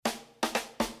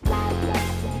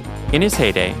In his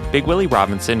heyday, Big Willie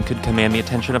Robinson could command the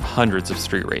attention of hundreds of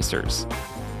street racers.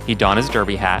 He'd don his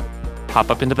derby hat, hop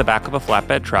up into the back of a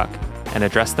flatbed truck, and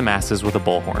address the masses with a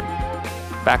bullhorn.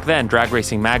 Back then, Drag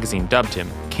Racing magazine dubbed him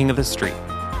King of the Street.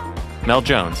 Mel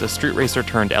Jones, a street racer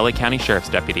turned LA County Sheriff's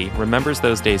deputy, remembers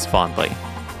those days fondly.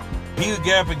 He would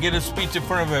get up and get a speech in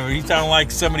front of everyone. He sounded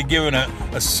like somebody giving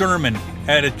a sermon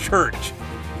at a church.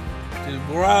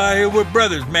 We're all here with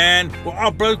brothers, man. We're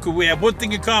all brothers because we have one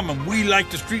thing in common. We like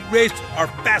to street race our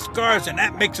fast cars, and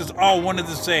that makes us all one and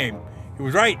the same. He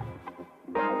was right.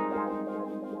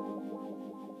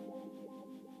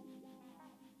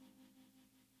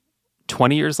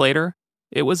 "20 years later,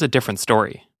 it was a different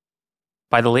story.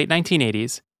 By the late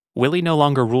 1980s, Willie no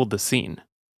longer ruled the scene.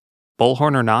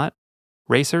 Bullhorn or not,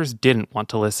 racers didn't want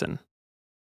to listen.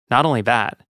 Not only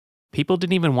that, people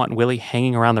didn't even want Willie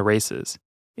hanging around the races,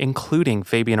 including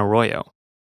Fabian Arroyo.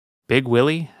 Big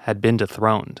Willie had been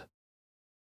dethroned.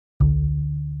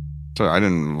 So I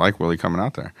didn't like Willie coming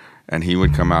out there. And he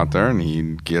would come out there and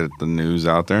he'd get the news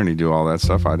out there and he'd do all that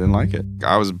stuff. I didn't like it.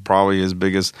 I was probably his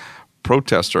biggest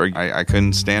protester. I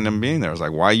couldn't stand him being there. I was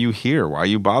like, why are you here? Why are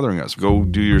you bothering us? Go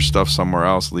do your stuff somewhere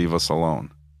else. Leave us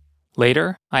alone.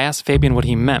 Later, I asked Fabian what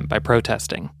he meant by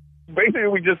protesting. Basically,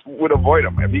 we just would avoid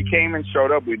him. If he came and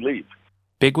showed up, we'd leave.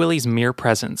 Big Willie's mere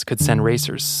presence could send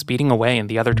racers speeding away in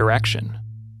the other direction.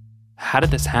 How did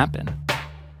this happen?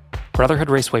 Brotherhood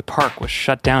Raceway Park was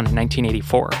shut down in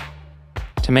 1984.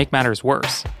 To make matters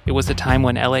worse, it was a time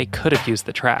when LA could have used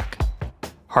the track.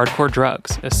 Hardcore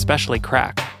drugs, especially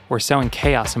crack, were sowing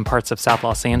chaos in parts of South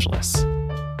Los Angeles.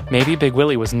 Maybe Big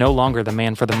Willie was no longer the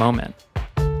man for the moment.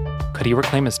 Could he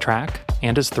reclaim his track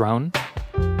and his throne?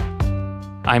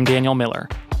 I'm Daniel Miller,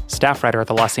 staff writer at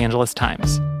the Los Angeles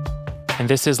Times, and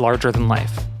this is Larger Than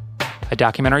Life, a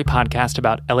documentary podcast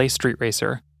about LA street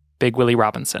racer Big Willie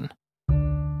Robinson.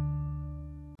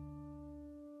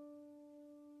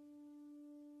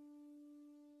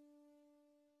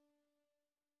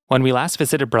 When we last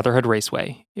visited Brotherhood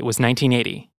Raceway, it was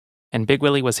 1980, and Big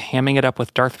Willie was hamming it up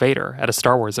with Darth Vader at a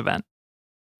Star Wars event.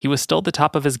 He was still at the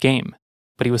top of his game,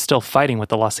 but he was still fighting with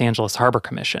the Los Angeles Harbor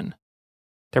Commission.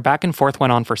 Their back and forth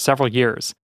went on for several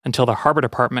years, until the Harbor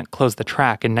Department closed the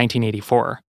track in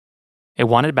 1984. It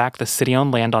wanted back the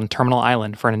city-owned land on Terminal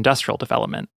Island for an industrial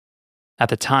development. At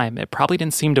the time, it probably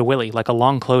didn't seem to Willie like a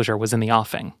long closure was in the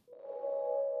offing.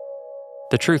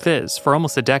 The truth is, for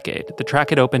almost a decade, the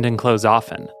track had opened and closed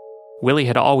often. Willie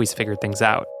had always figured things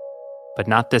out, but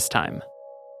not this time.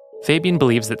 Fabian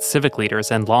believes that civic leaders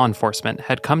and law enforcement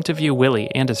had come to view Willie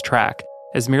and his track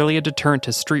as merely a deterrent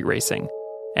to street racing,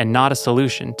 and not a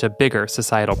solution to bigger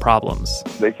societal problems.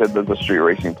 They said there's a street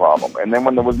racing problem. And then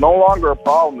when there was no longer a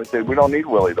problem, they said, we don't need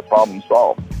Willie, the problem's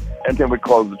solved. And then we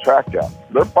closed the track down.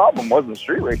 Their problem wasn't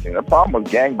street racing. Their problem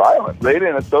was gang violence. They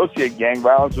didn't associate gang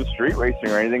violence with street racing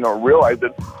or anything, or realize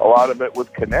that a lot of it was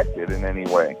connected in any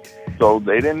way. So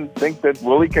they didn't think that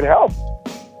Willie could help.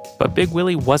 But Big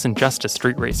Willie wasn't just a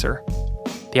street racer.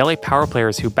 The LA power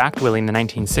players who backed Willie in the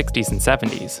 1960s and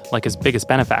 70s, like his biggest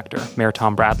benefactor, Mayor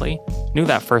Tom Bradley, knew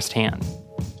that firsthand.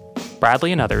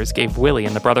 Bradley and others gave Willie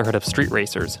and the Brotherhood of Street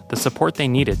Racers the support they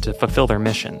needed to fulfill their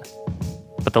mission.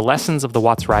 But the lessons of the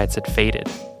Watts riots had faded.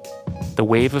 The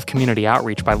wave of community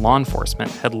outreach by law enforcement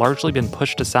had largely been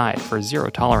pushed aside for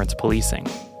zero-tolerance policing,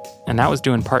 and that was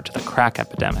due in part to the crack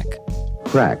epidemic.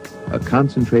 Crack, a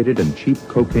concentrated and cheap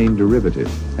cocaine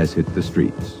derivative, has hit the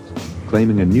streets,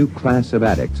 claiming a new class of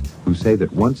addicts who say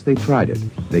that once they tried it,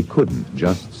 they couldn't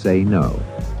just say no.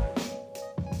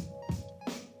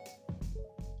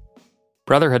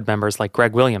 Brotherhood members like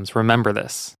Greg Williams remember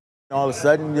this. All of a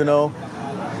sudden,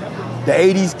 the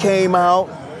 80s came out,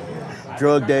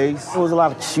 drug days. There was a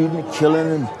lot of shooting and killing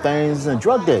and things and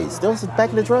drug days. That was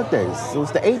back in the drug days. It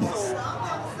was the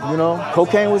 80s.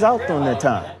 Cocaine was out during that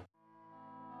time.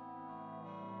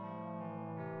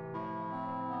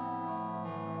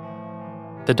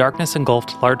 The darkness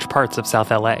engulfed large parts of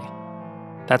South LA.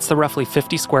 That's the roughly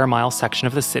 50-square-mile section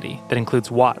of the city that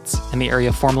includes Watts and the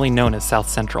area formerly known as South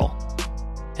Central.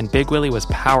 And Big Willie was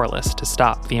powerless to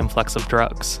stop the influx of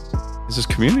drugs. His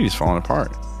community's falling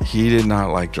apart. He did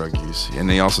not like drug use,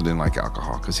 and he also didn't like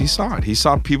alcohol because he saw it. He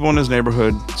saw people in his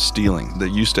neighborhood stealing that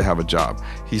used to have a job.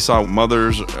 He saw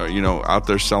mothers, out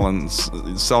there selling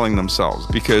themselves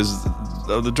because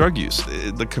of the drug use.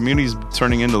 The community's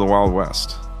turning into the Wild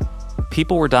West.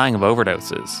 People were dying of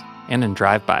overdoses and in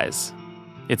drive-bys.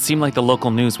 It seemed like the local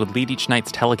news would lead each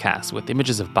night's telecast with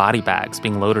images of body bags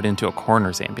being loaded into a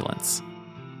coroner's ambulance.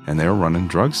 And they were running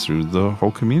drugs through the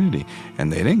whole community.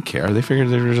 And they didn't care. They figured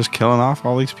they were just killing off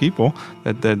all these people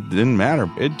that didn't matter.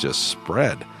 It just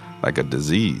spread like a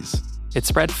disease. It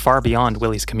spread far beyond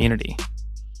Willie's community.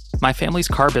 My family's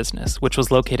car business, which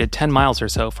was located 10 miles or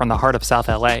so from the heart of South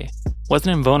LA,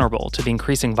 wasn't invulnerable to the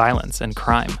increasing violence and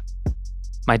crime.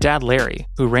 My dad, Larry,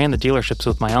 who ran the dealerships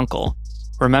with my uncle,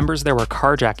 remembers there were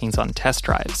carjackings on test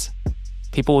drives.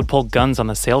 People would pull guns on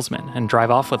the salesmen and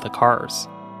drive off with the cars.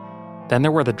 Then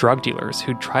there were the drug dealers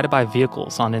who'd try to buy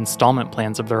vehicles on installment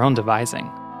plans of their own devising.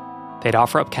 They'd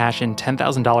offer up cash in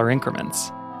 $10,000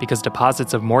 increments because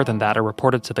deposits of more than that are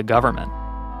reported to the government.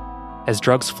 As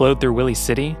drugs flowed through Willie's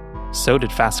city, so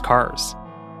did fast cars.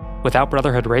 Without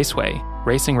Brotherhood Raceway,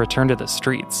 racing returned to the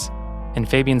streets, and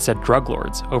Fabian said drug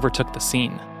lords overtook the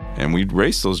scene. And we'd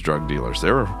race those drug dealers.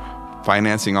 They were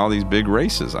financing all these big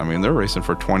races. I mean, they're racing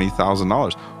for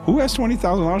 $20,000. Who has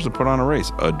 $20,000 to put on a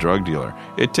race? A drug dealer.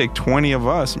 It'd take 20 of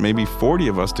us, maybe 40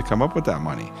 of us to come up with that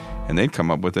money. And they'd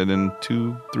come up with it in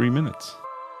 2-3 minutes.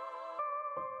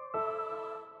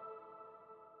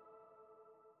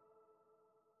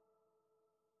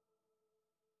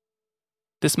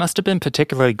 This must have been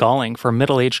particularly galling for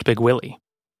middle-aged Big Willie.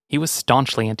 He was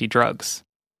staunchly anti-drugs.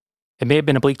 It may have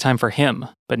been a bleak time for him,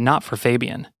 but not for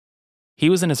Fabian. He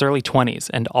was in his early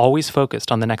 20s and always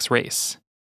focused on the next race.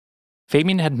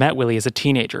 Fabian had met Willie as a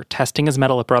teenager, testing his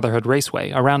mettle at Brotherhood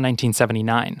Raceway around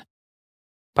 1979.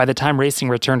 By the time racing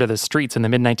returned to the streets in the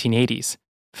mid-1980s,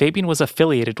 Fabian was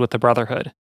affiliated with the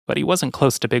Brotherhood, but he wasn't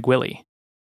close to Big Willie.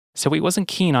 So he wasn't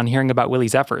keen on hearing about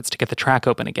Willie's efforts to get the track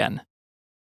open again.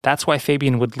 That's why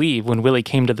Fabian would leave when Willie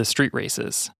came to the street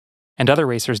races. And other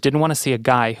racers didn't want to see a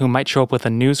guy who might show up with a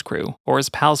news crew or his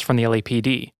pals from the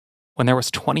LAPD when there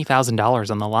was $20,000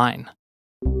 on the line.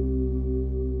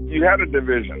 You had a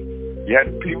division. You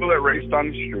had people that raced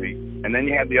on the street, and then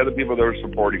you had the other people that were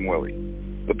supporting Willie.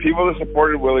 The people that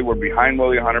supported Willie were behind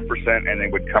Willie 100%, and they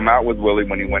would come out with Willie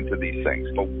when he went to these things.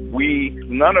 But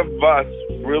none of us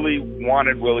really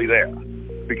wanted Willie there.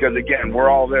 Because, again, we're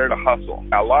all there to hustle.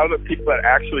 Now, a lot of the people that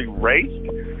actually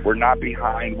raced were not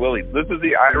behind Willie. This is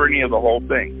the irony of the whole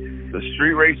thing. The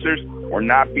street racers were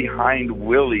not behind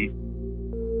Willie.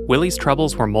 Willie's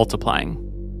troubles were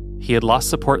multiplying. He had lost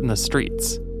support in the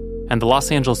streets, and the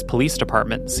Los Angeles Police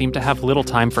Department seemed to have little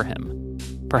time for him.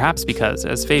 Perhaps because,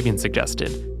 as Fabian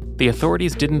suggested, the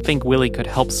authorities didn't think Willie could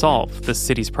help solve the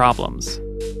city's problems.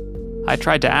 I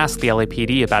tried to ask the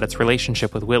LAPD about its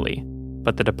relationship with Willie,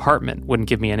 but the department wouldn't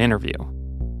give me an interview.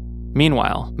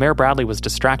 Meanwhile, Mayor Bradley was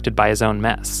distracted by his own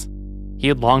mess. He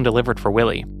had long delivered for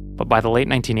Willie, but by the late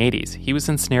 1980s, he was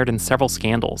ensnared in several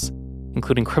scandals,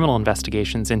 including criminal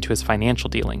investigations into his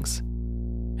financial dealings.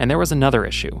 And there was another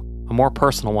issue, a more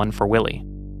personal one for Willie.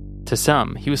 To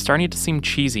some, he was starting to seem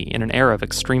cheesy in an era of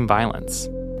extreme violence.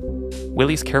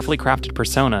 Willie's carefully crafted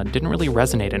persona didn't really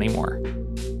resonate anymore.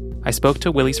 I spoke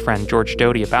to Willie's friend George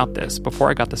Doty about this before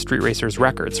I got the street racer's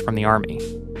records from the Army.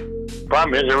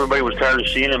 Problem is, everybody was tired of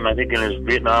seeing him, I think, in his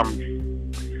Vietnam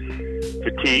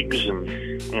fatigues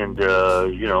and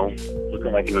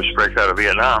looking like he was fresh out of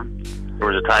Vietnam. There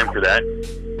was a time for that.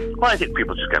 Well, I think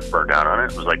people just got burned out on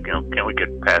it. It was like, can we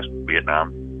get past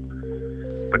Vietnam?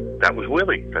 But that was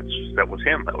Willie. That was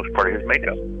him. That was part of his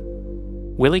makeup.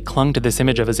 Willie clung to this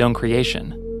image of his own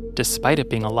creation, despite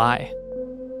it being a lie.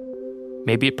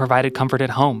 Maybe it provided comfort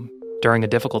at home during a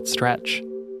difficult stretch.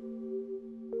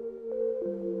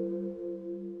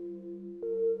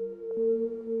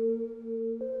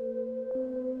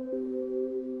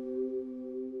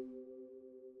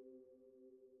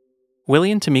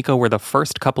 Willie and Tomiko were the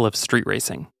first couple of street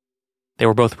racing. They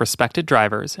were both respected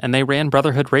drivers, and they ran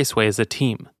Brotherhood Raceway as a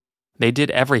team. They did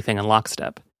everything in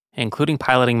lockstep, including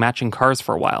piloting matching cars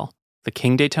for a while, the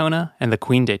King Daytona and the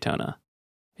Queen Daytona.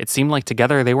 It seemed like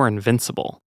together they were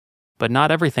invincible. But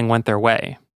not everything went their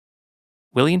way.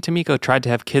 Willie and Tomiko tried to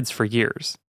have kids for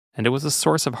years, and it was a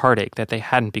source of heartache that they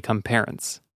hadn't become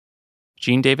parents.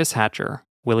 Jean Davis Hatcher,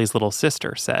 Willie's little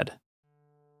sister, said,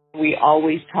 We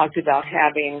always talked about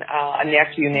having a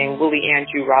nephew named Willie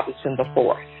Andrew Robinson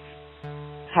IV.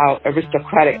 How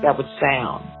aristocratic that would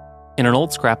sound. In an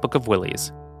old scrapbook of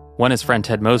Willie's, one his friend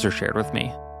Ted Moser shared with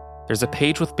me, there's a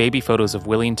page with baby photos of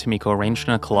Willie and Tomiko arranged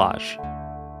in a collage.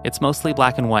 It's mostly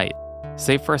black and white,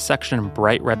 save for a section in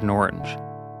bright red and orange,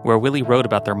 where Willie wrote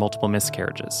about their multiple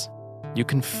miscarriages. You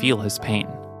can feel his pain.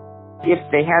 If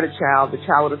they had a child, the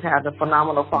child would have had a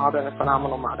phenomenal father and a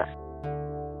phenomenal mother.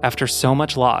 After so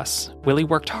much loss, Willie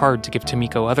worked hard to give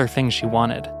Tomiko other things she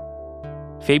wanted.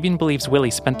 Fabian believes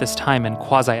Willie spent this time in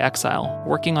quasi-exile,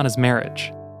 working on his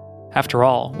marriage. After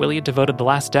all, Willie had devoted the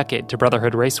last decade to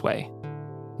Brotherhood Raceway.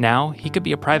 Now, he could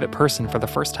be a private person for the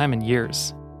first time in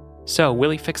years. So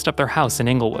Willie fixed up their house in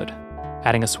Inglewood,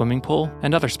 adding a swimming pool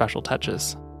and other special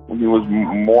touches. He was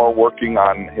more working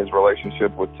on his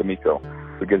relationship with Tomiko.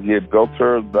 because he had built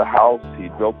her the house, he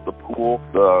built the pool,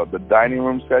 the dining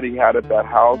room set he had at that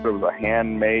house. There was a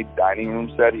handmade dining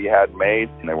room set he had made,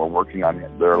 and they were working on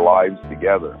their lives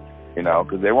together, you know,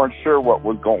 because they weren't sure what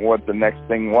the next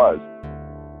thing was.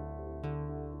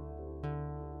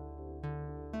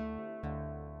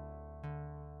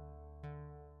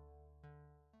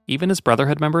 Even as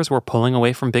Brotherhood members were pulling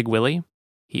away from Big Willie,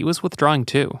 he was withdrawing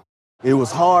too. It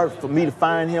was hard for me to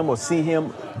find him or see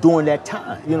him during that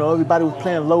time. You know, everybody was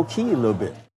playing low-key a little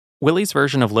bit. Willie's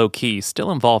version of low-key still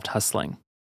involved hustling.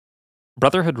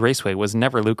 Brotherhood Raceway was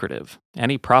never lucrative.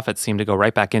 Any profits seemed to go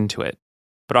right back into it.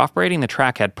 But operating the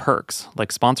track had perks,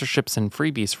 like sponsorships and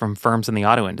freebies from firms in the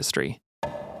auto industry.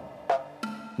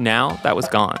 Now, that was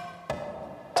gone.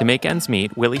 To make ends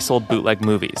meet, Willie sold bootleg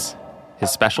movies.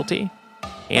 His specialty?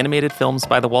 Animated films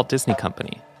by the Walt Disney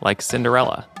Company, like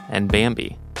Cinderella and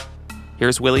Bambi.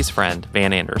 Here's Willie's friend,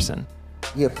 Van Anderson.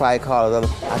 He'll probably call it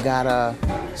I got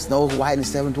Snow White and the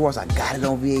Seven Dwarfs. I got it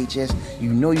on VHS.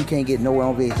 You know you can't get nowhere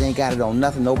on VHS. They ain't got it on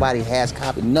nothing. Nobody has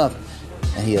copied nothing.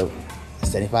 And he'll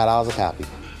 $75 a copy.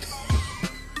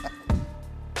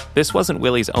 This wasn't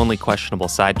Willie's only questionable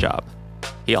side job.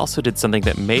 He also did something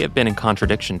that may have been in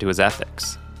contradiction to his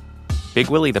ethics. Big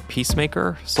Willie the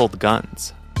Peacemaker sold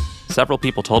guns. Several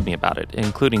people told me about it,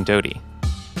 including Doty.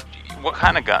 What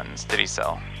kind of guns did he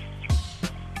sell?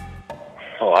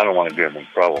 Oh, I don't want to give him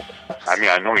a problem. I mean,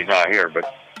 I know he's not here,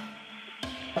 but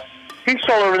he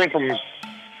sold everything from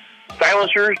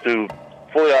silencers to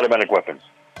fully automatic weapons.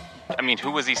 I mean,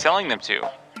 who was he selling them to?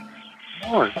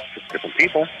 Oh, it's just different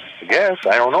people, I guess.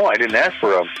 I don't know. I didn't ask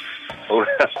for a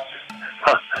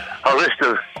list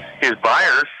of his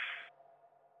buyers.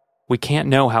 We can't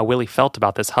know how Willie felt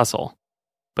about this hustle,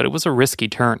 but it was a risky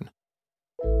turn.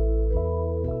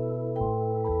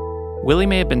 Willie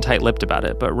may have been tight-lipped about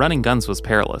it, but running guns was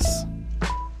perilous.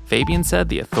 Fabian said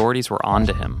the authorities were on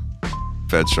to him.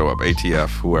 Feds show up, ATF,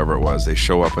 whoever it was, they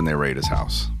show up and they raid his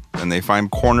house. And they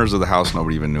find corners of the house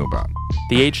nobody even knew about.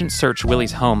 The agents search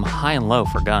Willie's home high and low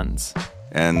for guns.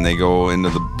 And they go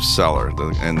into the cellar,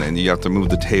 and you have to move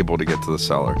the table to get to the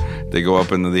cellar. They go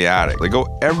up into the attic. They go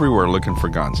everywhere looking for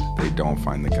guns. They don't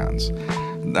find the guns.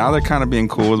 Now they're kind of being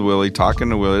cool with Willie,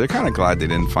 talking to Willie. They're kind of glad they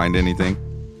didn't find anything.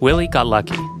 Willie got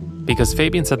lucky, because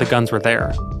Fabian said the guns were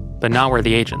there, but not where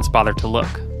the agents bothered to look.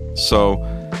 So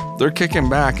they're kicking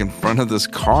back in front of this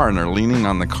car, and they're leaning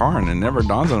on the car, and it never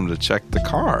dawns on them to check the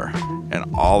car. And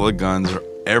all the guns are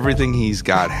everything he's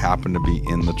got happened to be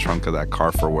in the trunk of that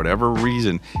car. For whatever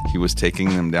reason, he was taking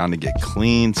them down to get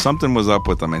cleaned. Something was up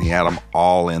with them, and he had them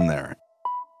all in there.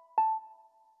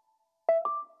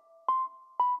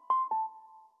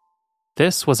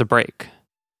 This was a break,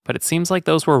 but it seems like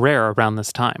those were rare around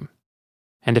this time.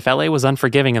 And if LA was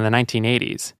unforgiving in the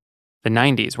 1980s, the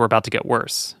 90s were about to get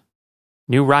worse.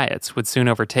 New riots would soon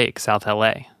overtake South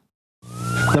LA.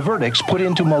 The verdicts put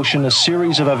into motion a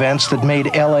series of events that made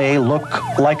LA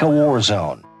look like a war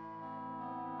zone.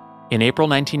 In April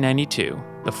 1992,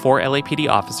 the 4 LAPD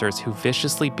officers who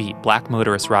viciously beat black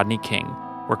motorist Rodney King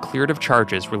were cleared of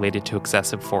charges related to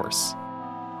excessive force.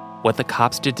 What the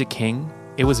cops did to King,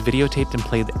 it was videotaped and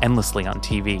played endlessly on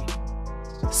TV.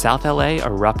 South LA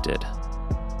erupted.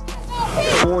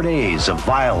 4 days of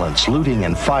violence, looting,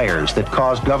 and fires that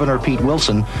caused Governor Pete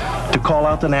Wilson to call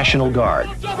out the National Guard.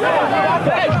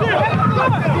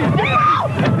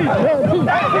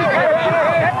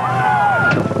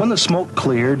 When the smoke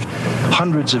cleared,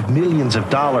 hundreds of millions of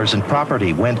dollars in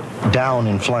property went down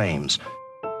in flames.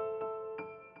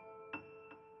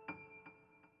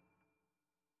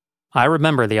 I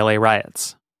remember the LA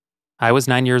riots. I was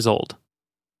 9 years old.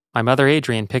 My mother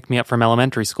Adrienne picked me up from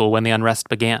elementary school when the unrest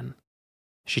began.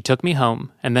 She took me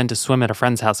home and then to swim at a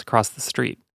friend's house across the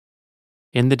street.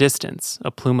 In the distance,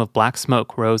 a plume of black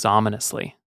smoke rose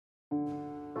ominously.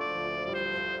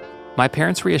 My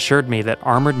parents reassured me that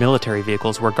armored military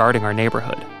vehicles were guarding our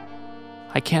neighborhood.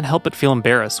 I can't help but feel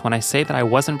embarrassed when I say that I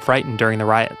wasn't frightened during the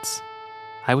riots.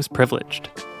 I was privileged.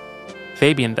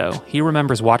 Fabian, though, he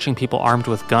remembers watching people armed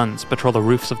with guns patrol the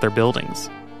roofs of their buildings,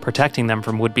 protecting them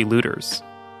from would-be looters.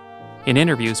 In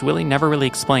interviews, Willie never really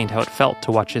explained how it felt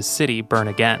to watch his city burn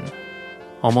again.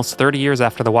 Almost 30 years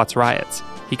after the Watts riots,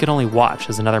 he could only watch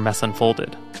as another mess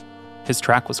unfolded. His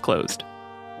track was closed.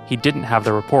 He didn't have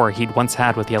the rapport he'd once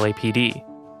had with the LAPD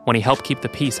when he helped keep the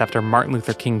peace after Martin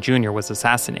Luther King Jr. was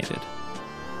assassinated.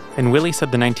 And Willie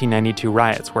said the 1992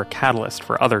 riots were a catalyst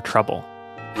for other trouble.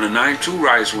 When the 92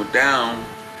 riots went down,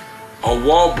 a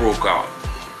war broke out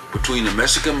between the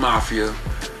Mexican Mafia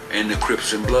and the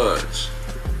Crips and Bloods.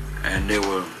 And there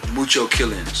were mucho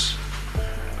killings,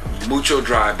 mucho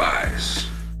drive-bys.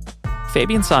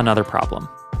 Fabian saw another problem.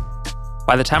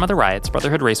 By the time of the riots,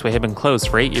 Brotherhood Raceway had been closed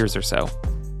for 8 years or so.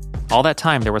 All that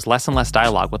time, there was less and less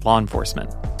dialogue with law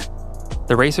enforcement.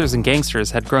 The racers and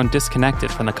gangsters had grown disconnected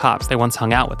from the cops they once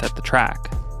hung out with at the track.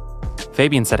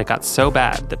 Fabian said it got so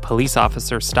bad that police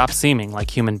officers stopped seeming like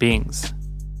human beings.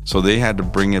 So they had to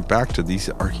bring it back to these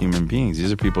are human beings.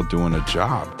 These are people doing a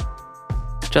job.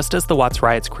 Just as the Watts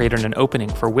riots created an opening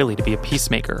for Willie to be a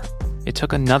peacemaker, it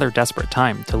took another desperate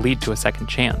time to lead to a second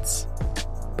chance.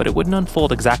 But it wouldn't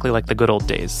unfold exactly like the good old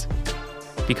days.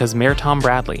 Because Mayor Tom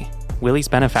Bradley, Willie's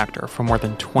benefactor for more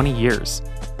than 20 years,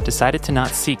 decided to not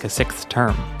seek a sixth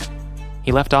term.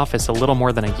 He left office a little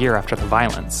more than a year after the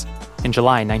violence, in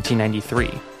July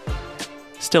 1993.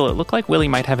 Still, it looked like Willie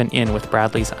might have an in with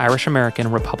Bradley's Irish-American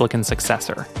Republican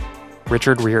successor,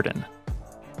 Richard Riordan.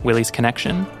 Willie's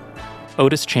connection?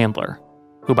 Otis Chandler,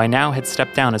 who by now had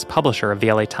stepped down as publisher of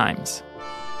the LA Times.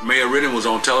 Mayor Riordan was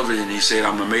on television. He said,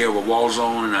 I'm the mayor of a war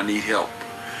zone and I need help.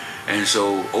 And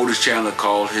so Otis Chandler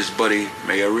called his buddy,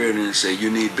 Mayor Riordan, and said, you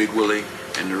need Big Willie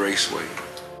and the Raceway.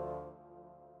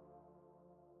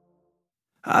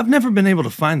 I've never been able to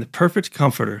find the perfect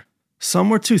comforter. Some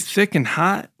were too thick and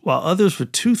hot, while others were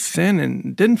too thin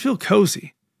and didn't feel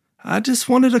cozy. I just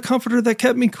wanted a comforter that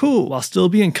kept me cool while still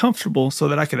being comfortable so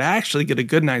that I could actually get a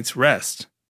good night's rest.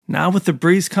 Now with the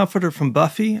Breeze comforter from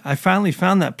Buffy, I finally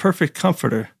found that perfect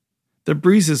comforter. The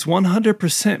Breeze's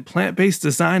 100% plant-based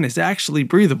design is actually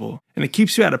breathable, and it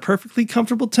keeps you at a perfectly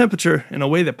comfortable temperature in a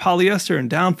way that polyester and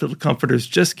down-filled comforters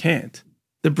just can't.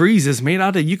 The Breeze is made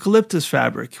out of eucalyptus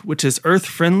fabric, which is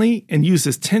earth-friendly and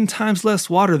uses 10 times less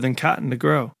water than cotton to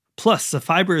grow. Plus, the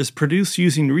fiber is produced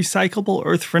using recyclable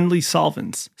earth-friendly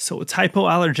solvents, so it's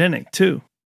hypoallergenic too.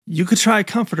 You could try a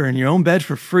comforter in your own bed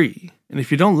for free, and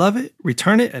if you don't love it,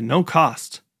 return it at no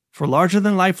cost. For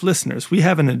larger-than-life listeners, we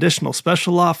have an additional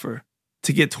special offer.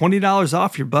 To get $20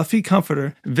 off your Buffy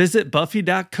comforter, visit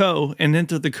buffy.co and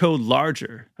enter the code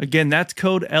LARGER. Again, that's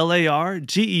code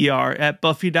LARGER at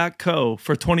buffy.co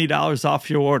for $20 off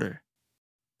your order.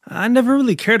 I never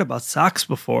really cared about socks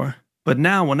before, but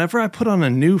now whenever I put on a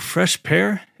new, fresh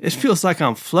pair, it feels like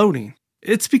I'm floating.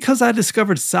 It's because I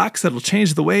discovered socks that'll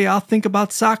change the way I'll think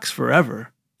about socks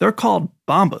forever. They're called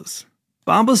Bombas.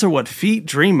 Bombas are what feet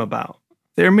dream about.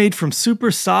 They're made from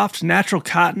super soft, natural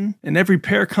cotton, and every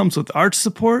pair comes with arch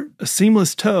support, a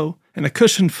seamless toe, and a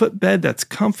cushioned footbed that's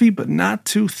comfy but not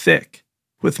too thick.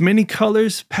 With many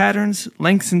colors, patterns,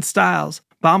 lengths, and styles,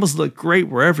 Bombas look great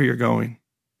wherever you're going.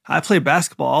 I play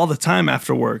basketball all the time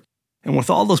after work, and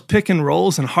with all those pick and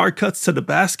rolls and hard cuts to the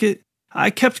basket, I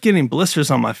kept getting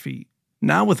blisters on my feet.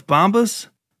 Now with Bombas,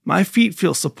 my feet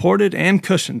feel supported and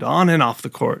cushioned on and off the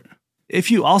court.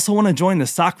 If you also want to join the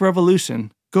sock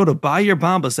revolution, go to buy your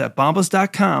Bombas at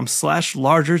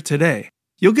bombas.com/larger today.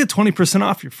 You'll get 20%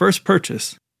 off your first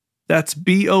purchase. That's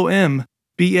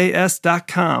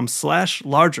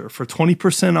BOMBAS.com/larger for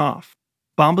 20% off.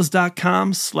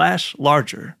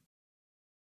 Bombas.com/larger.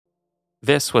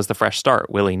 This was the fresh start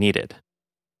Willie needed.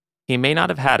 He may not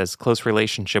have had as close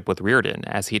relationship with Riordan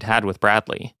as he'd had with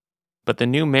Bradley, but the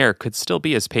new mayor could still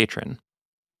be his patron.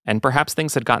 And perhaps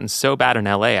things had gotten so bad in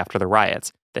LA after the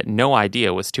riots that no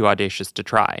idea was too audacious to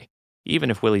try, even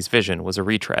if Willie's vision was a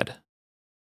retread.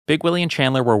 Big Willie and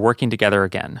Chandler were working together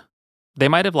again. They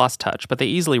might have lost touch, but they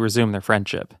easily resumed their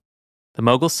friendship. The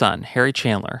mogul's son, Harry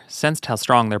Chandler, sensed how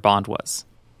strong their bond was.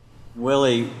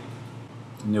 Willie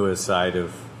knew a side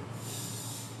of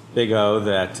Big O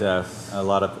that a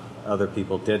lot of other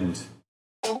people didn't.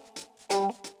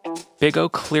 Big O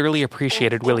clearly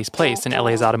appreciated Willie's place in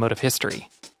LA's automotive history.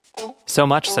 So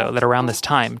much so that around this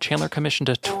time, Chandler commissioned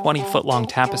a 20-foot-long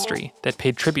tapestry that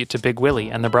paid tribute to Big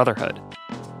Willie and the Brotherhood.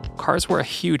 Cars were a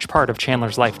huge part of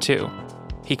Chandler's life, too.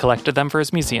 He collected them for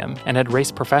his museum and had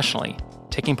raced professionally,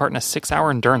 taking part in a 6-hour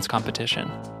endurance competition.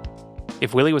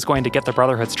 If Willie was going to get the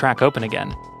Brotherhood's track open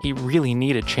again, he really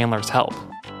needed Chandler's help.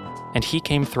 And he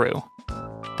came through.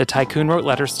 The tycoon wrote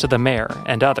letters to the mayor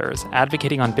and others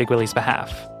advocating on Big Willie's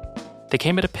behalf. They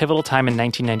came at a pivotal time in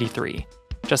 1993,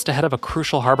 just ahead of a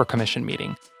crucial Harbor Commission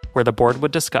meeting, where the board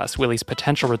would discuss Willie's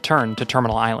potential return to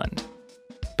Terminal Island.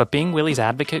 But being Willie's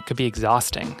advocate could be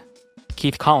exhausting.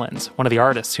 Keith Collins, one of the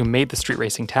artists who made the street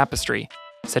racing tapestry,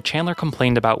 said Chandler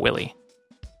complained about Willie.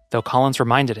 Though Collins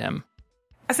reminded him,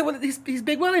 I said, well, he's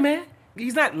Big Willie, man.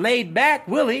 He's not laid back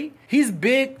Willie. He's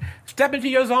big, step into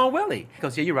your zone Willie. He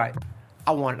goes, yeah, you're right.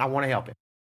 I want to help him.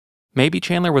 Maybe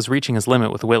Chandler was reaching his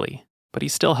limit with Willie, but he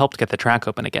still helped get the track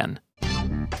open again.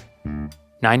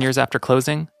 9 years after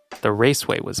closing, the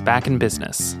Raceway was back in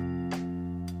business.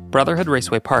 Brotherhood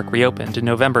Raceway Park reopened in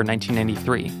November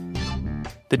 1993.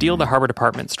 The deal the Harbor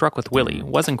Department struck with Willie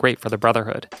wasn't great for the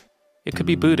Brotherhood. It could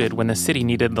be booted when the city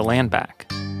needed the land back.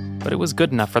 but it was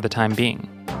good enough for the time being.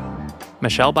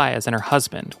 Michelle Baez and her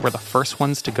husband were the first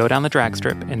ones to go down the drag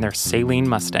strip in their Saleen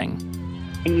Mustang.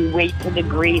 And you wait for the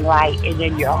green light, and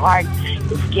then your heart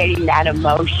is getting that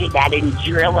emotion, that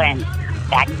adrenaline.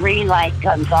 That green light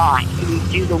comes on, and you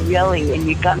do the wheelie, and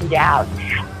you come down,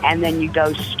 and then you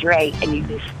go straight, and you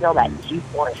just feel that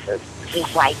G-force. It's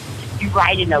just like you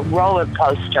ride in a roller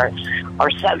coaster or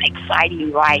some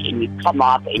exciting ride, and you come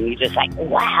off, and you're just like,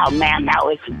 wow, man, that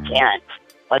was intense.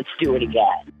 Let's do it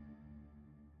again.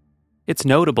 It's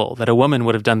notable that a woman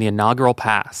would have done the inaugural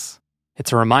pass.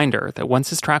 It's a reminder that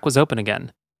once his track was open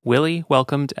again, Willie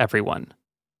welcomed everyone.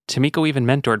 Tomiko even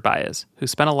mentored Baez, who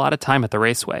spent a lot of time at the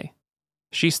raceway.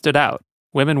 She stood out.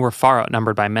 Women were far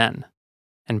outnumbered by men.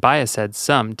 And Baez said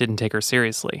some didn't take her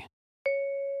seriously.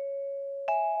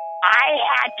 I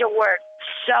had to work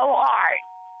so hard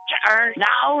to earn not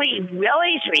only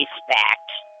Willie's respect,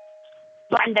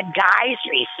 but the guys'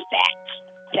 respect.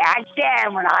 Back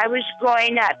then, when I was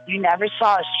growing up, you never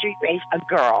saw a street race a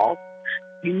girl,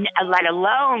 let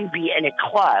alone be in a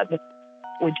club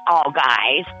with all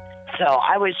guys. So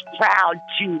I was proud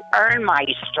to earn my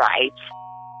stripes.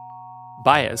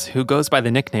 Baez, who goes by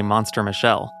the nickname Monster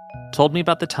Michelle, told me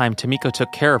about the time Tomiko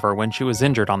took care of her when she was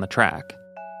injured on the track.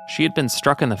 She had been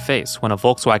struck in the face when a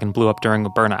Volkswagen blew up during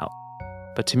a burnout.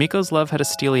 But Tomiko's love had a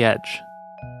steely edge.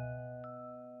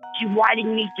 She wanted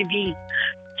me to be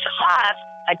tough,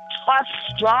 a tough,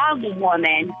 strong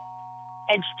woman,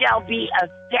 and still be a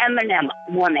feminine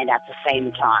woman at the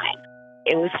same time.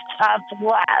 It was tough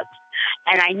love,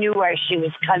 and I knew where she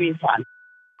was coming from.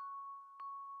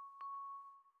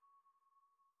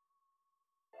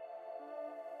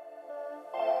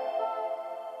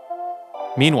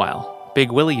 Meanwhile, Big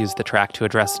Willie used the track to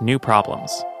address new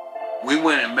problems. We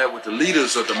went and met with the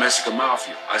leaders of the Mexican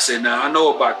Mafia. I said, now I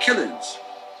know about killings.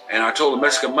 And I told the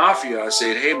Mexican Mafia, I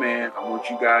said, hey man, I want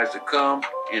you guys to come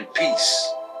in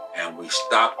peace. And we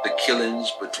stopped the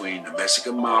killings between the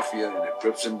Mexican Mafia and the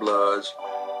Crips and Bloods.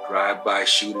 Drive-by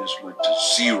shootings went to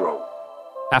 0.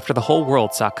 After the whole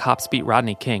world saw cops beat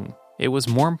Rodney King, it was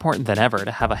more important than ever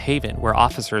to have a haven where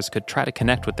officers could try to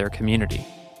connect with their community.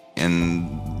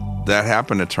 And that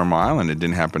happened at Terminal Island. It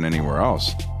didn't happen anywhere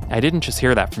else. I didn't just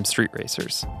hear that from street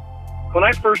racers. When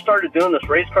I first started doing this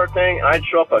race car thing, and I'd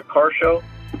show up at a car show,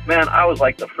 man, I was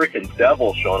like the freaking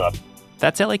devil showing up.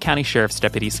 That's LA County Sheriff's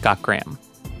Deputy Scott Graham.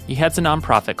 He heads a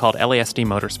nonprofit called LASD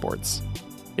Motorsports.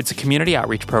 It's a community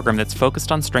outreach program that's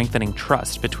focused on strengthening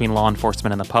trust between law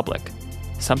enforcement and the public,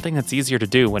 something that's easier to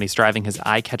do when he's driving his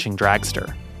eye-catching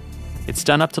dragster. It's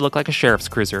done up to look like a sheriff's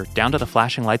cruiser, down to the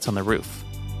flashing lights on the roof.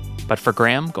 But for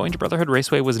Graham, going to Brotherhood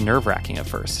Raceway was nerve-wracking at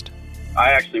first.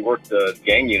 I actually worked the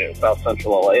gang unit in South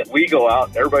Central LA. We go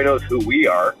out, everybody knows who we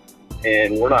are,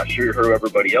 and we're not sure who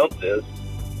everybody else is.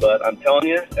 But I'm telling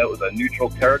you, it was a neutral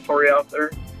territory out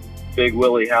there. Big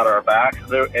Willie had our backs.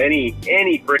 There any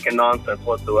freaking nonsense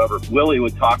whatsoever, Willie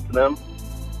would talk to them.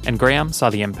 And Graham saw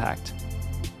the impact.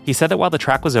 He said that while the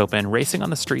track was open, racing on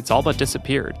the streets all but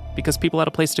disappeared because people had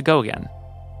a place to go again.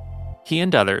 He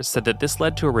and others said that this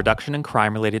led to a reduction in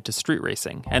crime related to street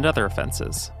racing and other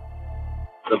offenses.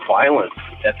 The violence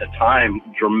at the time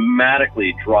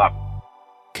dramatically dropped.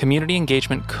 Community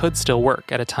engagement could still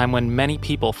work at a time when many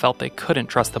people felt they couldn't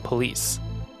trust the police.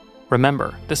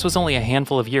 Remember, this was only a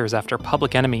handful of years after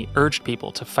Public Enemy urged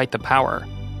people to fight the power,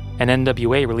 and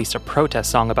NWA released a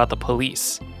protest song about the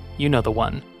police. You know the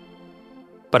one.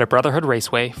 But at Brotherhood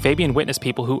Raceway, Fabian witnessed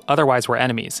people who otherwise were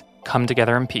enemies come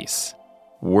together in peace.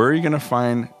 Where are you going to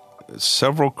find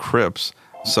several Crips,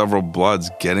 several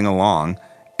Bloods getting along,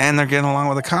 and they're getting along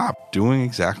with a cop, doing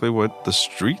exactly what the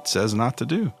street says not to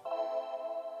do?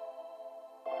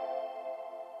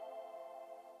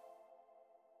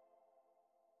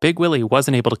 Big Willie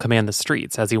wasn't able to command the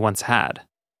streets as he once had.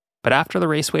 But after the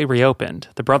raceway reopened,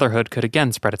 the Brotherhood could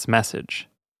again spread its message.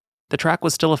 The track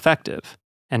was still effective,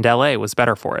 and LA was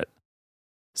better for it.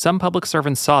 Some public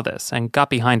servants saw this and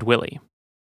got behind Willie.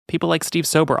 People like Steve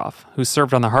Soboroff, who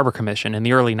served on the Harbor Commission in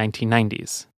the early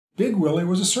 1990s. Big Willie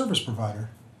was a service provider.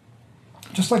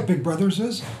 Just like Big Brothers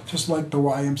is, just like the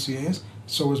YMCA is,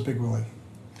 so was Big Willie.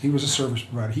 He was a service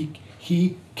provider.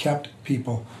 He kept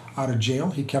people out of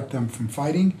jail. He kept them from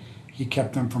fighting. He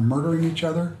kept them from murdering each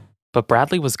other. But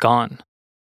Bradley was gone,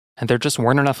 and there just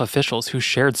weren't enough officials who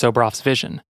shared Soboroff's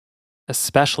vision,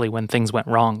 especially when things went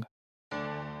wrong.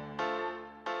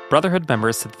 Brotherhood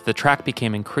members said that the track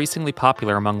became increasingly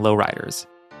popular among lowriders.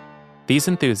 These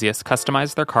enthusiasts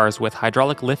customized their cars with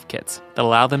hydraulic lift kits that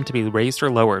allow them to be raised or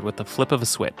lowered with the flip of a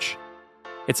switch.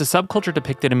 It's a subculture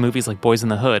depicted in movies like Boys in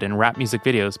the Hood and rap music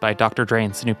videos by Dr. Dre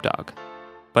and Snoop Dogg.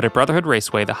 But at Brotherhood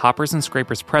Raceway, the hoppers and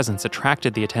scrapers' presence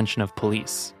attracted the attention of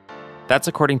police. That's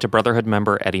according to Brotherhood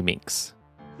member Eddie Meeks.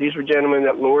 These were gentlemen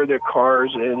that lower their cars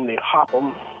and they hop them.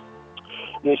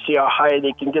 And they see how high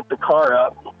they can get the car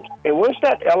up. And once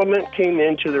that element came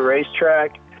into the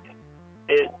racetrack,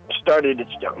 it started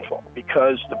its downfall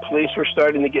because the police were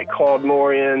starting to get called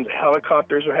more in. The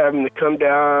helicopters were having to come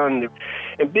down.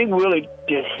 And Big Willie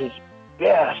did his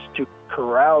best to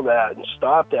corral that and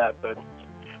stop that. But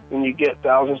when you get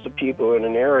thousands of people in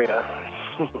an area,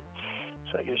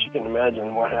 so I guess you can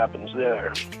imagine what happens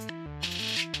there.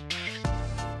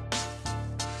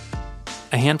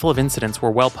 A handful of incidents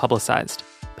were well publicized,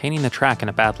 painting the track in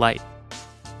a bad light.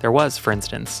 There was, for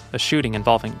instance, a shooting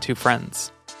involving two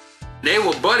friends. They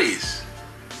were buddies,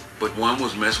 but one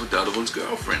was messing with the other one's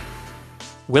girlfriend.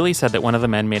 Willie said that one of the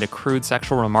men made a crude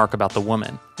sexual remark about the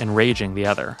woman, enraging the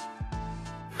other.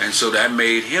 And so that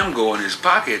made him go in his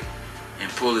pocket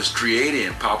and pull his .380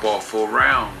 and pop off 4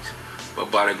 rounds. But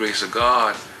by the grace of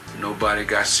God, nobody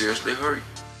got seriously hurt.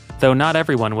 Though not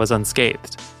everyone was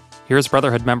unscathed. Here's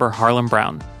Brotherhood member Harlem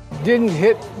Brown. Didn't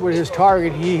hit with his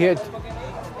target. He hit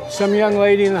some young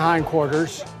lady in the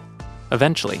hindquarters.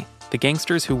 Eventually, the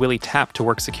gangsters who Willie tapped to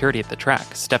work security at the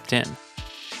track stepped in.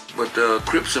 But the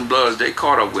Crips and Bloods, they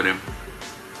caught up with him.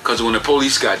 Because when the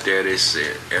police got there, they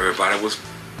said everybody was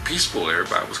peaceful,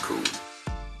 everybody was cool.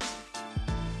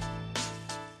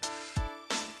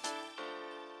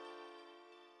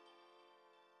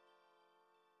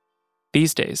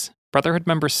 These days, Brotherhood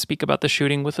members speak about the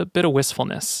shooting with a bit of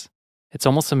wistfulness. It's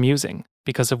almost amusing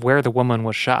because of where the woman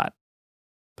was shot.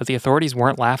 But the authorities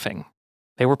weren't laughing.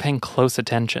 They were paying close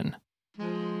attention.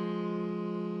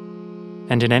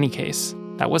 And in any case,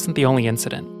 that wasn't the only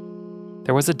incident.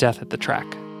 There was a death at the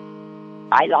track.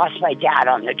 I lost my dad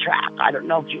on the track. I don't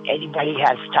know if anybody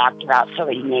has talked about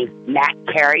somebody named Matt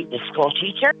Perry, the school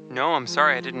teacher. No, I'm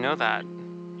sorry, I didn't know that.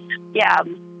 Yeah,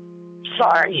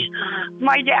 sorry.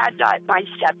 My dad died, my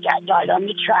stepdad died on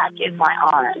the track in my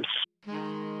arms.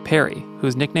 Perry,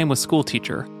 whose nickname was School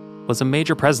Teacher, was a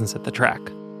major presence at the track,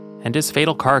 and his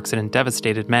fatal car accident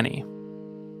devastated many.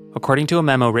 According to a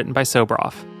memo written by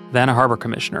Sobroff, then a harbor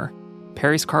commissioner,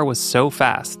 Perry's car was so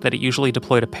fast that it usually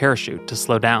deployed a parachute to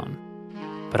slow down.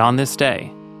 But on this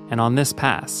day, and on this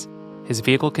pass, his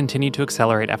vehicle continued to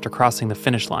accelerate after crossing the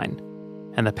finish line,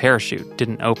 and the parachute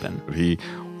didn't open. He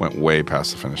went way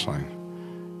past the finish line,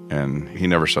 and he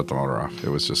never shut the motor off. It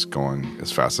was just going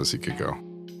as fast as he could go.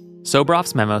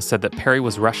 Sobroff's memo said that Perry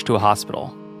was rushed to a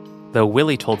hospital, though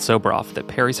Willie told Sobroff that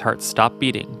Perry's heart stopped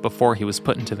beating before he was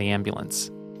put into the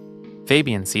ambulance.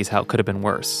 Fabian sees how it could have been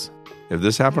worse. If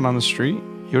this happened on the street,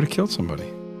 he would have killed somebody.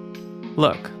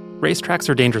 Look, racetracks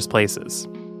are dangerous places.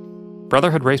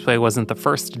 Brotherhood Raceway wasn't the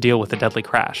first to deal with a deadly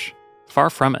crash. Far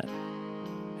from it.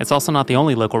 It's also not the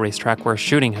only local racetrack where a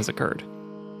shooting has occurred.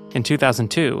 In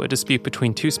 2002, a dispute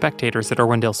between two spectators at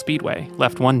Irwindale Speedway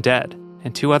left one dead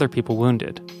and 2 other people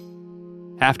wounded.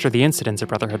 After the incidents at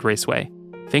Brotherhood Raceway,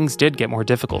 things did get more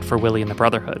difficult for Willie and the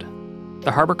Brotherhood.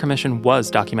 The Harbor Commission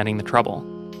was documenting the trouble,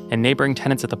 and neighboring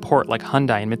tenants at the port like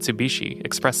Hyundai and Mitsubishi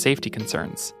expressed safety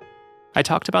concerns. I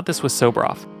talked about this with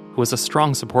Sobroff, who was a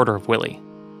strong supporter of Willie.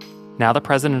 Now the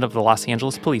president of the Los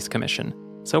Angeles Police Commission,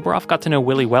 Sobroff got to know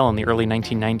Willie well in the early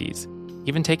 1990s,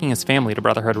 even taking his family to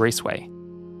Brotherhood Raceway.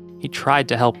 He tried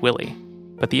to help Willie,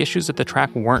 but the issues at the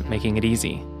track weren't making it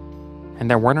easy, and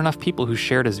there weren't enough people who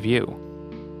shared his view.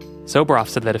 Sobroff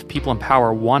said that if people in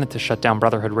power wanted to shut down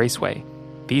Brotherhood Raceway,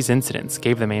 these incidents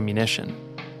gave them ammunition.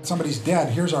 Somebody's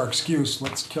dead, here's our excuse,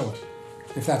 let's kill it,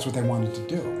 if that's what they wanted to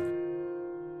do.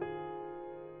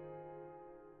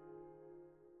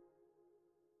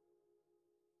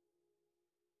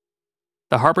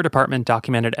 The Harbor Department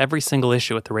documented every single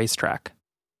issue at the racetrack.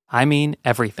 I mean,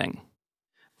 everything.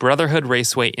 Brotherhood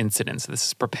Raceway incidents. This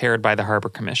is prepared by the Harbor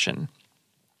Commission.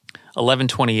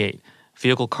 1128.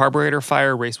 Vehicle carburetor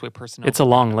fire, raceway personnel. It's a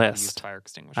long list.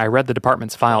 I read the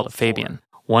department's file to Fabian.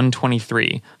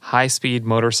 123. High-speed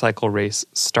motorcycle race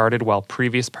started while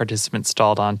previous participants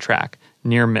stalled on track.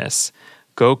 Near miss.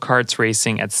 Go-karts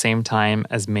racing at same time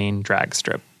as main drag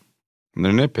strip. And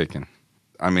they're nitpicking.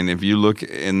 I mean, if you look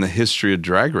in the history of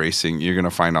drag racing, you're going to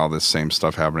find all this same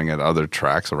stuff happening at other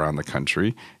tracks around the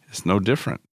country. It's no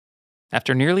different.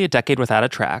 After nearly a decade without a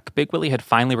track, Big Willie had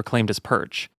finally reclaimed his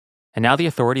perch, and now the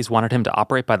authorities wanted him to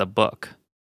operate by the book.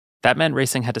 That meant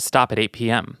racing had to stop at 8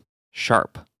 p.m.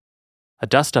 Sharp. A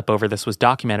dust-up over this was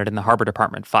documented in the Harbor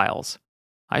Department files.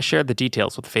 I shared the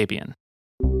details with Fabian.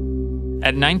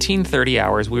 At 19:30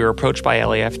 hours, we were approached by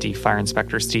LAFD Fire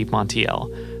Inspector Steve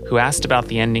Montiel, who asked about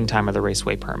the ending time of the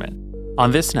raceway permit.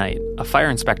 On this night, a fire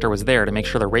inspector was there to make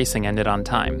sure the racing ended on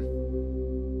time.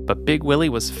 But Big Willie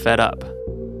was fed up.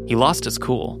 He lost his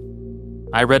cool.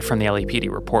 I read from the LAPD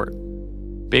report.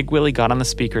 Big Willie got on the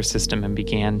speaker system and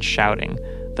began shouting,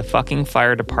 "The fucking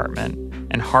fire department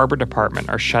and harbor department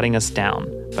are shutting us down,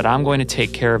 but I'm going to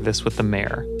take care of this with the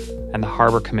mayor and the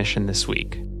harbor commission this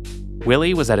week."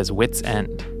 Willie was at his wit's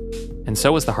end, and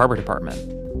so was the harbor department.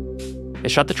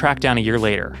 It shut the track down a year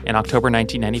later, in October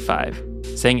 1995,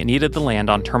 saying it needed the land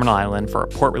on Terminal Island for a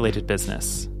port-related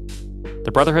business.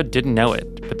 The Brotherhood didn't know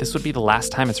it, but this would be the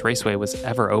last time its raceway was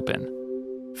ever open.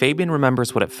 Fabian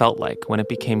remembers what it felt like when it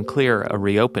became clear a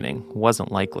reopening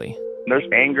wasn't likely. There's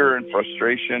anger and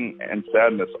frustration and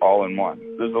sadness all in one.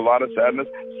 There's a lot of sadness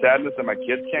that my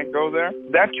kids can't go there.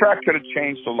 That track could have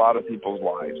changed a lot of people's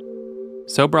lives.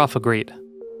 Sobroff agreed.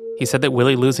 He said that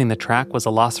Willie losing the track was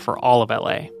a loss for all of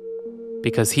LA,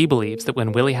 because he believes that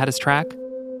when Willie had his track,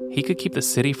 he could keep the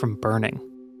city from burning.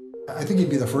 I think he'd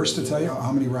be the first to tell you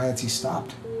how many riots he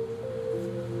stopped.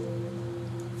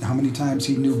 How many times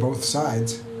he knew both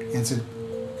sides and said,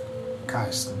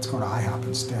 guys, let's go to IHOP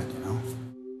instead, you know?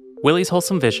 Willie's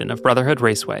wholesome vision of Brotherhood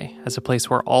Raceway as a place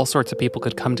where all sorts of people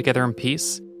could come together in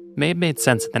peace may have made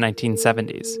sense in the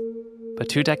 1970s. But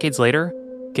 2 decades later,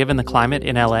 given the climate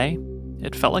in LA,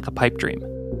 it felt like a pipe dream.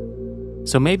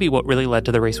 So maybe what really led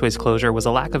to the raceway's closure was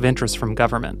a lack of interest from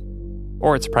government,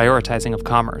 or its prioritizing of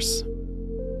commerce.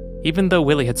 Even though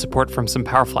Willie had support from some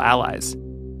powerful allies,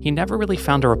 he never really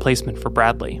found a replacement for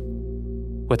Bradley.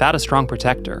 Without a strong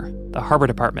protector, the harbor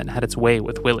department had its way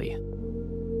with Willie.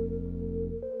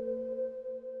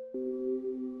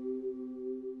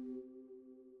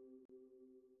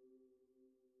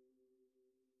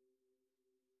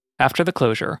 After the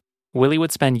closure, Willie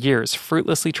would spend years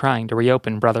fruitlessly trying to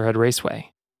reopen Brotherhood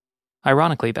Raceway.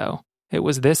 Ironically, though, it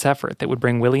was this effort that would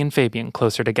bring Willie and Fabian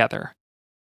closer together.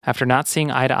 After not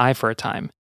seeing eye to eye for a time,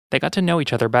 they got to know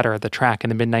each other better at the track in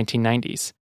the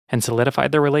mid-1990s and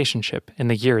solidified their relationship in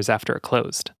the years after it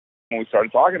closed. When we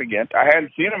started talking again, I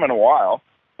hadn't seen him in a while.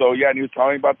 So, and he was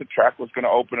telling me about the track was going to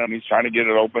open, and he's trying to get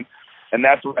it open. And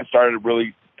that's when I started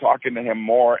really talking to him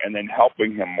more and then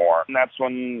helping him more. And that's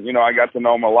when, I got to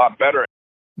know him a lot better.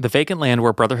 The vacant land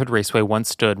where Brotherhood Raceway once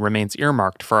stood remains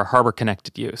earmarked for a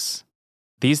harbor-connected use.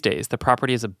 These days, the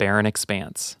property is a barren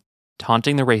expanse,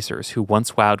 taunting the racers who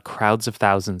once wowed crowds of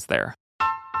thousands there.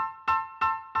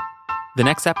 The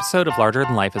next episode of Larger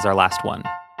Than Life is our last one.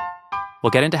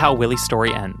 We'll get into how Willie's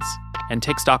story ends and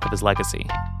take stock of his legacy.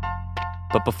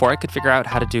 But before I could figure out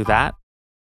how to do that,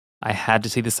 I had to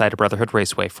see the site of Brotherhood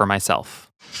Raceway for myself.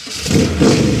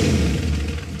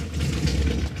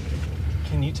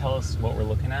 Can you tell us what we're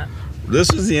looking at?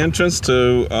 This is the entrance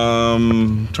to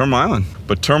Terminal Island.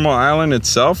 But Terminal Island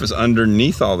itself is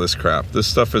underneath all this crap. This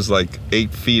stuff is like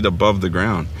 8 feet above the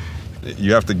ground.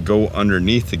 You have to go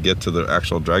underneath to get to the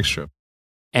actual drag strip.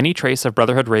 Any trace of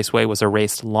Brotherhood Raceway was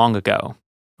erased long ago,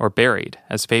 or buried,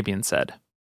 as Fabian said.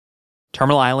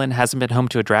 Terminal Island hasn't been home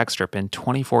to a drag strip in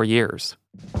 24 years.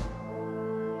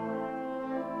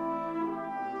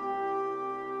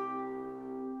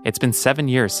 It's been 7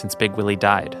 years since Big Willie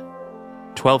died.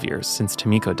 12 years since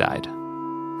Tomiko died.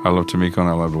 I love Tomiko and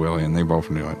I loved Willie, and they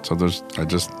both knew it. So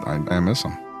I miss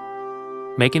them.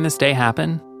 Making this day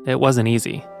happen, it wasn't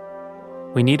easy.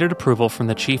 We needed approval from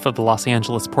the chief of the Los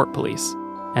Angeles Port Police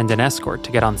and an escort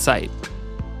to get on site,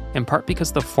 in part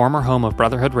because the former home of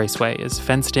Brotherhood Raceway is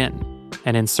fenced in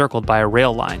and encircled by a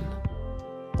rail line.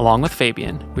 Along with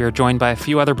Fabian, we are joined by a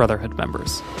few other Brotherhood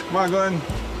members. Come on, Glenn.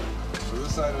 For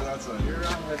this side or that side? You're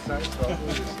on this side, so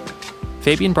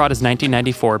Fabian brought his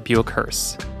 1994 Buick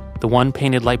Hearse, the one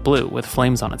painted light blue with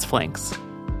flames on its flanks.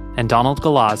 And Donald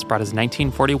Galaz brought his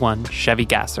 1941 Chevy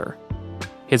Gasser.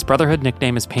 His Brotherhood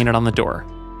nickname is painted on the door,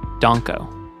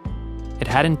 Donko. It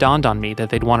hadn't dawned on me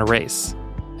that they'd want to race,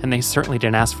 and they certainly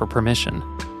didn't ask for permission.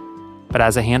 But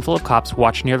as a handful of cops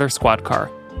watched near their squad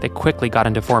car, they quickly got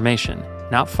into formation,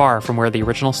 not far from where the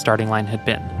original starting line had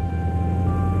been.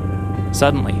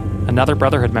 Suddenly, another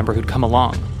Brotherhood member who'd come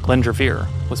along, Glenn Dravier,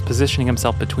 was positioning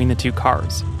himself between the two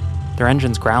cars, their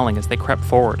engines growling as they crept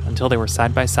forward until they were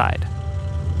side by side.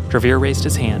 Dravier raised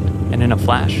his hand, and in a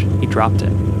flash, he dropped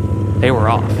it. They were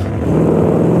off.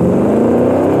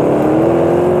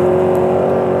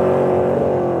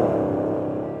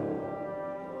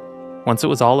 Once it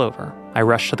was all over, I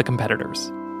rushed to the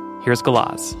competitors. Here's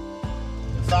Galaz.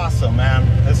 It's awesome,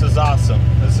 man. This is awesome.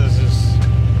 It's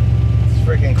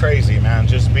freaking crazy, man,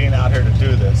 just being out here to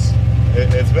do this.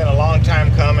 It's been a long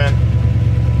time coming.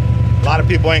 A lot of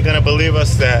people ain't gonna believe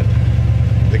us that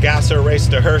the Gasser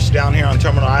raced a hearse down here on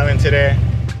Terminal Island today.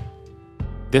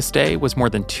 This day was more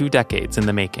than 2 decades in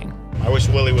the making. I wish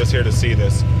Willie was here to see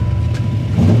this.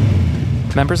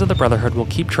 Members of the Brotherhood will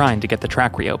keep trying to get the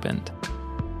track reopened.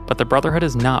 But the Brotherhood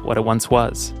is not what it once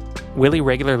was. Willie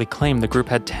regularly claimed the group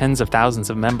had tens of thousands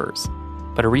of members,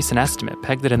 but a recent estimate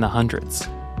pegged it in the hundreds.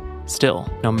 Still,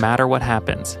 no matter what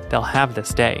happens, they'll have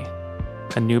this day,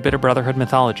 a new bit of Brotherhood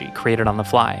mythology created on the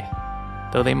fly,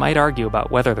 though they might argue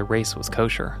about whether the race was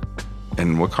kosher.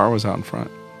 And what car was out in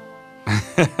front? You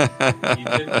jumped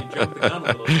the gun a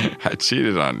little bit. I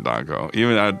cheated on Donko,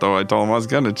 even though I told him I was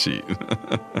going to cheat.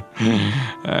 I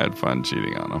had fun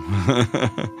cheating on him.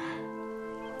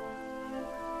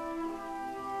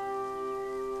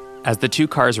 As the two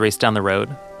cars raced down the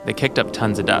road, they kicked up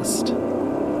tons of dust.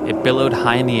 It billowed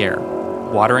high in the air,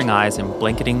 watering eyes and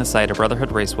blanketing the site of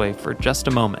Brotherhood Raceway for just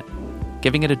a moment,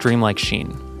 giving it a dreamlike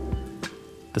sheen.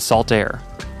 The salt air,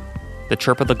 the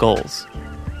chirp of the gulls,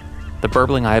 the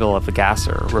burbling idle of the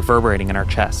gasser reverberating in our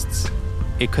chests.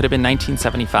 It could have been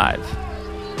 1975,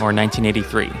 or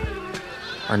 1983,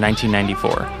 or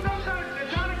 1994.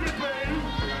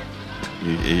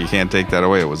 You can't take that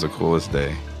away. It was the coolest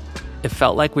day. It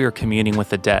felt like we were communing with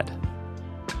the dead.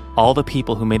 All the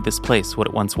people who made this place what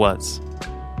it once was.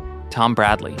 Tom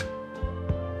Bradley,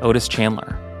 Otis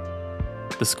Chandler,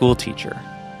 the school teacher,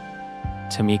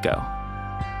 Tomiko,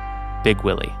 Big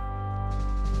Willie.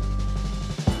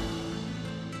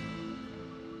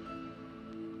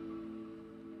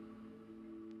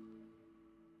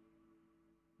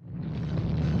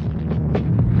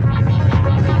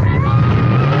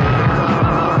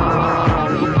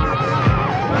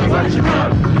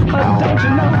 Don't you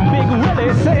know Big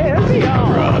Willie says, yo.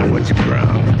 Run, what you run?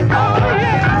 Oh,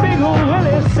 yeah, Big old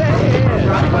Willie says.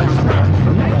 Run, what you run?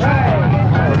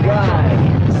 That's right.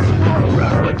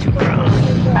 Run, what you run?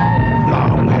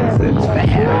 Long as it's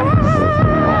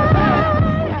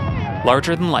fast.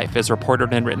 Larger Than Life is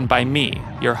reported and written by me,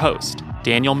 your host,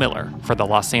 Daniel Miller, for the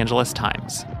Los Angeles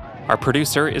Times. Our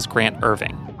producer is Grant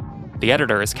Irving. The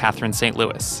editor is Catherine St.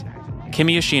 Louis.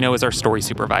 Kimi Yoshino is our story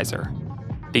supervisor.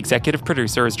 The executive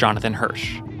producer is Jonathan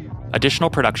Hirsch. Additional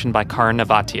production by Karan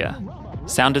Navatia.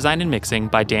 Sound design and mixing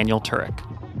by Daniel Turek.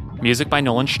 Music by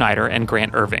Nolan Schneider and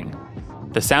Grant Irving.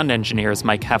 The sound engineer is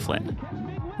Mike Heflin.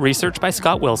 Research by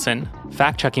Scott Wilson,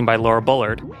 fact-checking by Laura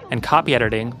Bullard, and copy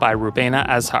editing by Rubena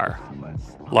Azhar.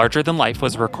 Larger Than Life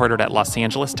was recorded at Los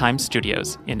Angeles Times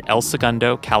Studios in El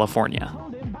Segundo, California.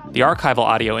 The archival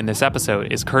audio in this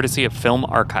episode is courtesy of Film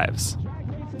Archives.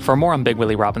 For more on Big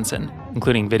Willie Robinson,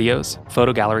 including videos,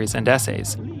 photo galleries, and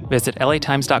essays, visit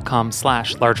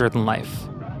latimes.com/largerthanlife.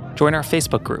 Join our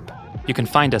Facebook group. You can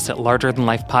find us at Larger Than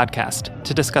Life Podcast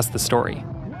to discuss the story.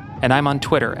 And I'm on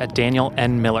Twitter at Daniel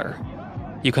N. Miller.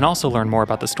 You can also learn more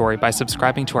about the story by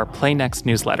subscribing to our Play Next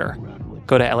newsletter.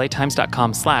 Go to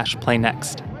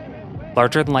latimes.com/playnext.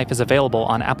 Larger Than Life is available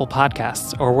on Apple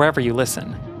Podcasts or wherever you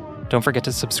listen. Don't forget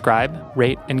to subscribe,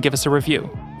 rate, and give us a review.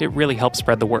 It really helps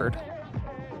spread the word.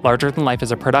 Larger Than Life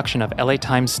is a production of LA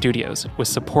Times Studios with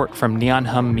support from Neon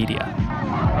Hum Media.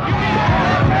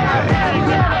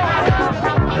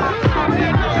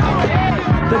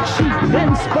 The chief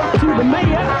then spoke to the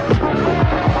mayor.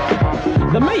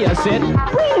 The mayor said,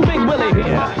 "Bring Big Willie here."